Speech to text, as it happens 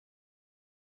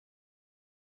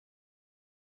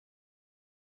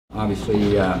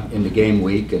Obviously in the game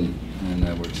week, and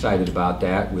we're excited about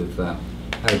that. We've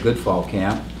had a good fall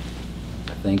camp.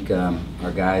 I think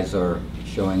our guys are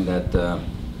showing that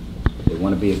they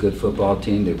want to be a good football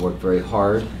team. They've worked very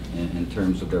hard in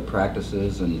terms of their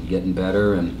practices and getting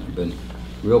better, and I've been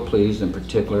real pleased in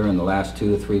particular in the last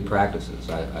 2 to 3 practices.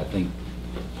 I think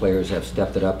players have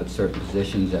stepped it up at certain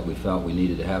positions that we felt we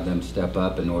needed to have them step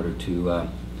up in order to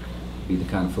be the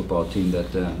kind of football team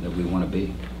that we want to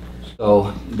be.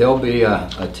 So there'll be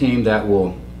a team that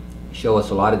will show us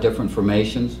a lot of different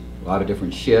formations, a lot of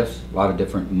different shifts, a lot of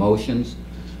different motions,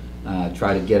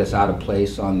 try to get us out of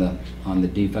place on the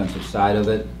defensive side of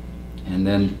it, and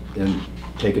then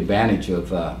take advantage of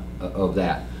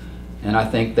that. And I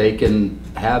think they can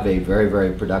have a very,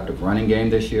 very productive running game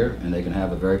this year, and they can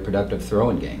have a very productive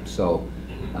throwing game. So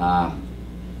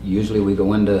usually we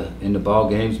go into ball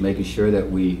games making sure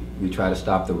that we try to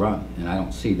stop the run, and I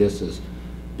don't see this as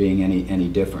being any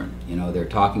different. You know, they're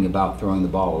talking about throwing the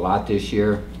ball a lot this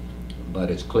year,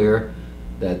 but it's clear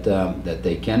that that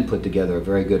they can put together a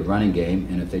very good running game,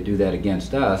 and if they do that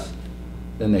against us,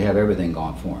 then they have everything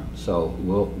going for them. So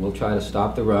we'll try to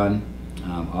stop the run.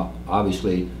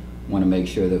 Obviously, want to make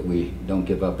sure that we don't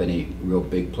give up any real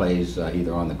big plays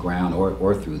either on the ground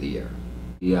or through the air.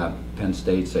 Penn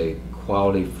State's a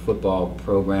quality football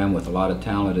program with a lot of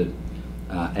talented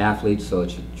athletes, so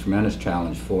it's a tremendous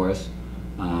challenge for us.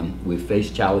 We've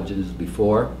faced challenges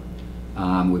before.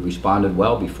 We've responded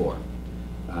well before.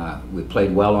 We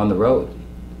played well on the road,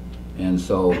 and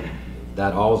so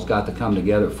that all's got to come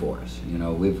together for us. You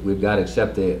know, we've got to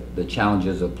accept the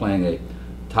challenges of playing a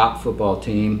top football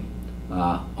team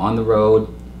on the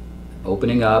road,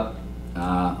 opening up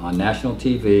on national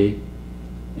TV,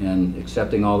 and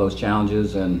accepting all those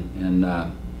challenges, and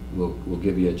we'll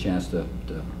give you a chance to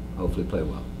hopefully play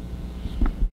well.